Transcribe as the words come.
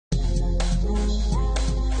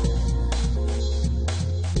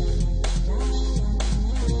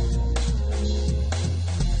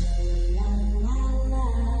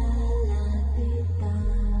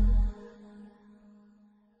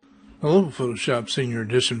Hello, Photoshop Senior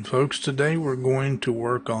Edition folks. Today we're going to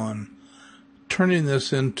work on turning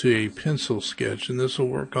this into a pencil sketch, and this will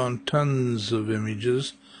work on tons of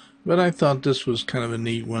images, but I thought this was kind of a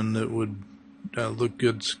neat one that would look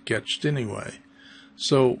good sketched anyway.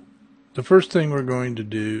 So the first thing we're going to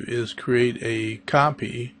do is create a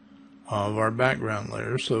copy of our background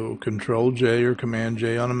layer. So Control J or Command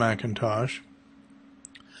J on a Macintosh.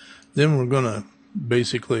 Then we're going to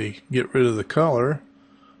basically get rid of the color.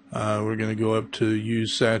 We're going to go up to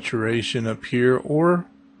use saturation up here, or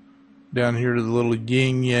down here to the little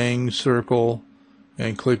yin yang circle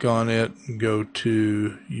and click on it and go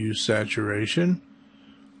to use saturation.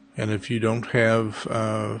 And if you don't have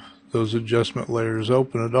those adjustment layers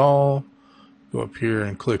open at all, go up here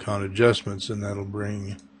and click on adjustments, and that'll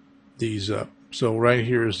bring these up. So right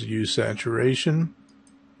here is the use saturation,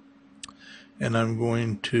 and I'm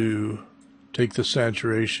going to take the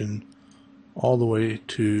saturation all the way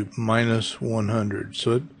to -100.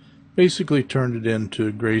 So it basically turned it into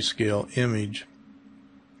a grayscale image,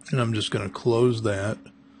 and I'm just going to close that.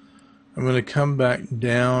 I'm going to come back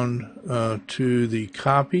down to the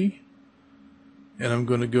copy, and I'm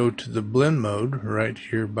going to go to the blend mode right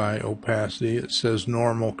here by opacity. It says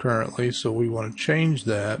normal currently, so we want to change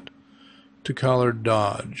that to color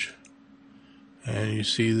dodge, and you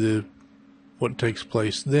see what takes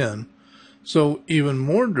place then. So even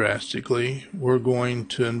more drastically, we're going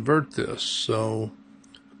to invert this. So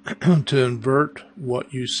to invert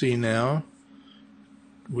what you see now,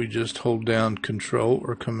 we just hold down Control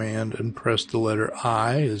or Command and press the letter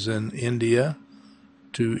I, as in India,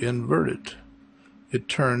 to invert it. It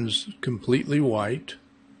turns completely white,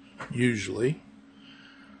 usually,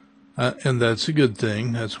 and that's a good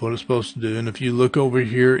thing. That's what it's supposed to do. And if you look over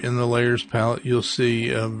here in the Layers palette, you'll see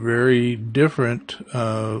a very different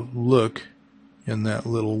look in that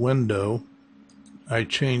little window. I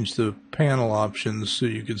changed the panel options so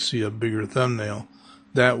you could see a bigger thumbnail.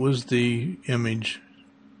 That was the image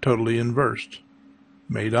totally inversed,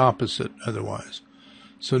 made opposite otherwise.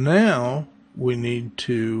 So now we need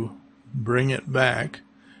to bring it back,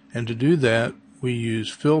 and to do that we use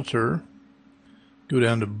Filter, go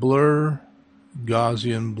down to Blur,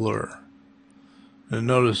 Gaussian Blur. And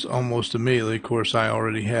notice almost immediately, of course I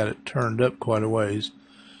already had it turned up quite a ways,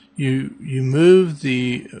 you move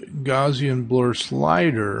the Gaussian blur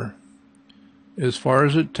slider as far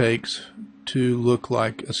as it takes to look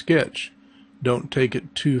like a sketch. Don't take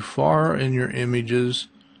it too far in your images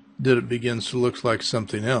that it begins to look like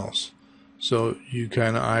something else. So you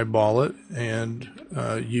kind of eyeball it, and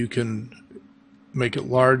you can make it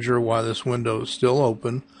larger while this window is still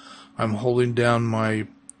open. I'm holding down my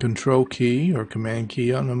Control key or Command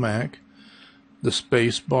key on the Mac, the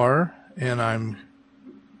space bar, and I'm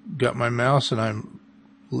got my mouse and I'm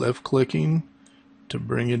left clicking to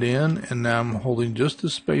bring it in, and now I'm holding just the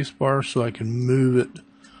space bar so I can move it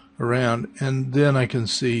around, and then I can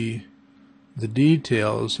see the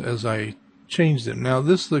details as I change them. Now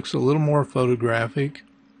this looks a little more photographic,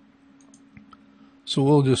 so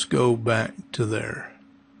we'll just go back to there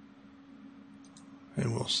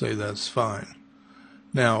and we'll say that's fine.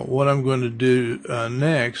 Now what I'm going to do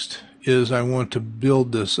next is I want to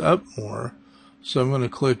build this up more. So I'm going to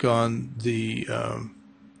click on the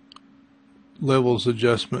levels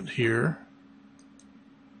adjustment here,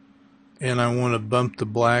 and I want to bump the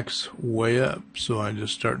blacks way up, so I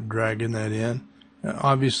just start dragging that in. Now,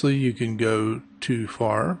 obviously you can go too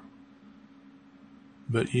far,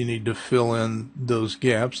 but you need to fill in those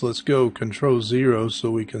gaps. Let's go Control 0 so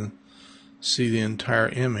we can see the entire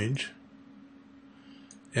image.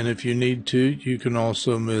 And if you need to, you can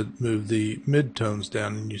also move the midtones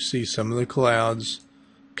down, and you see some of the clouds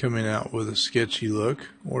coming out with a sketchy look,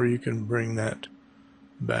 or you can bring that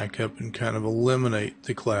back up and kind of eliminate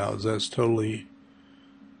the clouds. That's totally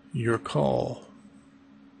your call.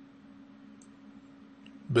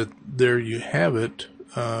 But there you have it.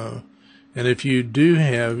 And if you do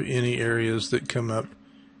have any areas that come up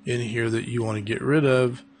in here that you want to get rid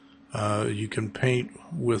of, you can paint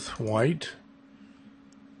with white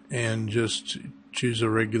and just choose a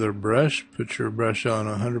regular brush, put your brush on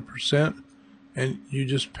 100%, and you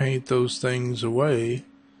just paint those things away.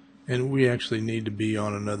 And we actually need to be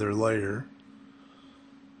on another layer,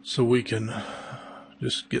 so we can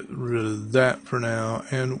just get rid of that for now,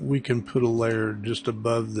 and we can put a layer just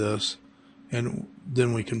above this, and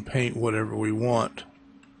then we can paint whatever we want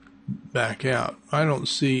back out. I don't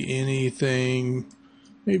see anything.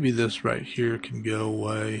 Maybe this right here can go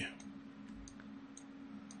away.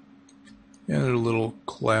 And there are little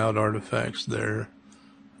cloud artifacts there.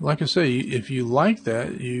 Like I say, if you like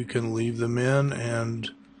that, you can leave them in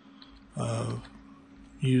and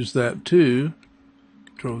use that too.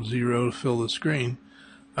 Control 0 to fill the screen.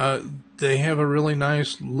 They have a really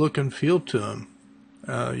nice look and feel to them.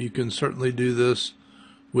 You can certainly do this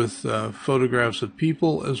with photographs of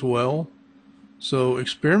people as well. So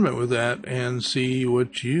experiment with that and see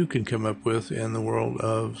what you can come up with in the world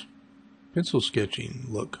of pencil sketching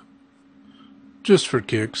look. Just for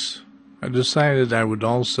kicks, I decided I would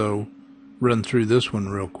also run through this one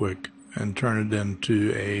real quick and turn it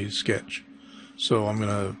into a sketch. So I'm going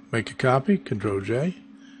to make a copy, Control J.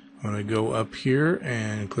 I'm going to go up here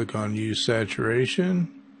and click on Use Saturation,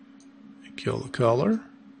 kill the color.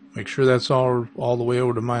 Make sure that's all the way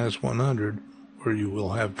over to -100 or you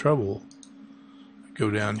will have trouble. Go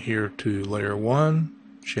down here to Layer 1,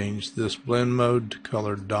 change this blend mode to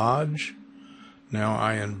Color Dodge. Now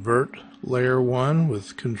I invert Layer 1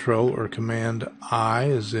 with Control or Command I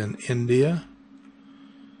as in India.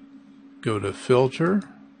 Go to Filter,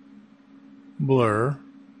 Blur,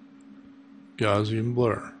 Gaussian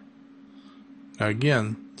Blur. Now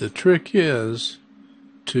again, the trick is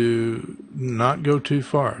to not go too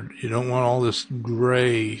far. You don't want all this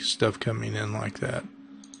gray stuff coming in like that.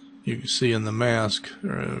 You can see in the mask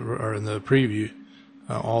or in the preview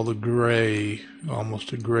all the gray,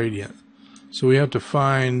 almost a gradient. So we have to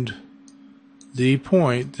find the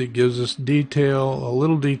point that gives us detail, a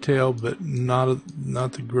little detail, but not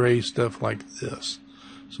the gray stuff like this.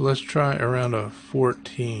 So let's try around a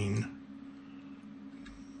 14.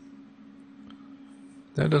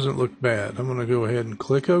 That doesn't look bad. I'm going to go ahead and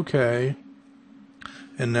click OK.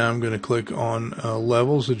 And now I'm going to click on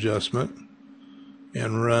Levels Adjustment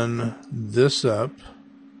and run this up.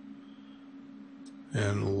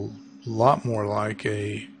 And a lot more like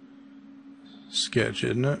a sketch,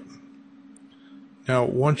 isn't it? Now,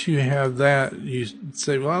 once you have that, you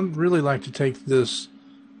say, well, I'd really like to take this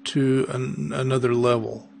to another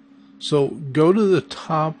level. So go to the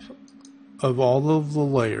top of all of the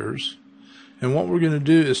layers. And what we're going to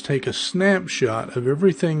do is take a snapshot of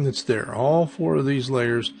everything that's there, all 4 of these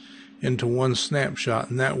layers, into one snapshot.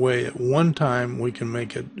 And that way, at one time, we can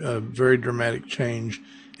make a very dramatic change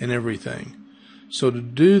in everything. So to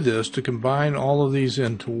do this, to combine all of these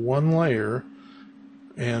into one layer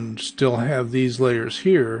and still have these layers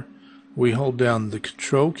here, we hold down the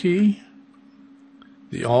Control key,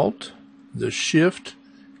 the Alt, the Shift,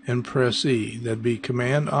 and press E. That'd be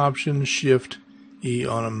Command Option Shift E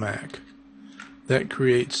on a Mac. That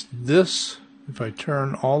creates this. If I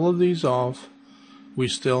turn all of these off, we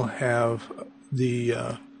still have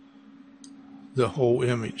the whole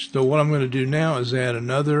image. So what I'm going to do now is add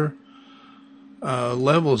another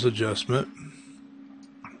levels adjustment,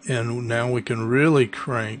 and now we can really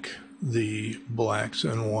crank the blacks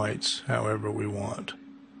and whites however we want.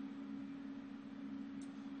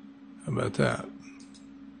 How about that?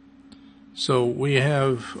 So we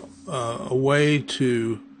have a way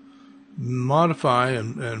to modify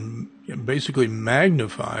and basically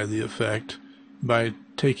magnify the effect by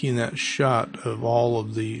taking that shot of all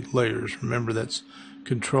of the layers. Remember, that's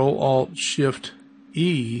Control Alt Shift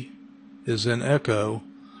E is in echo,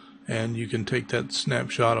 and you can take that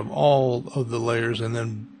snapshot of all of the layers and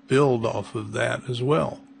then build off of that as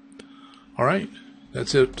well. Alright,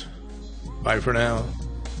 that's it. Bye for now.